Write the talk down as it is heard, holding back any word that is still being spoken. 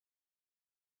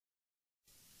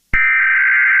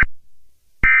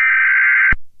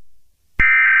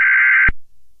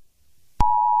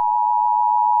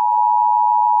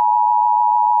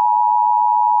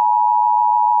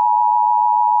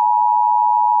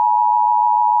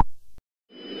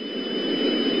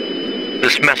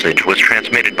This message was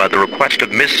transmitted by the request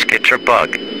of Miss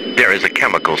Skitterbug. There is a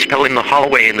chemical spill in the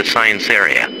hallway in the science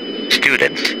area.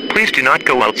 Students, please do not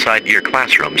go outside your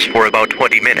classrooms for about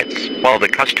 20 minutes while the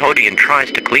custodian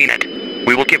tries to clean it.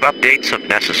 We will give updates if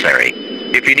necessary.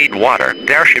 If you need water,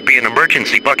 there should be an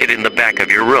emergency bucket in the back of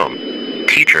your room.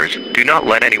 Teachers, do not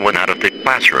let anyone out of the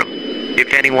classroom.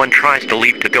 If anyone tries to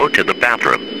leave to go to the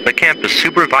bathroom, the campus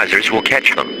supervisors will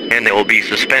catch them, and they will be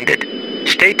suspended.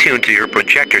 Stay tuned to your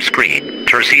projector screen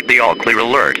to receive the all-clear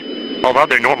alert. All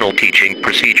other normal teaching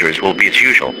procedures will be as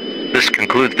usual. This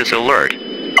concludes this alert.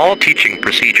 All teaching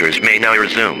procedures may now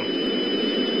resume.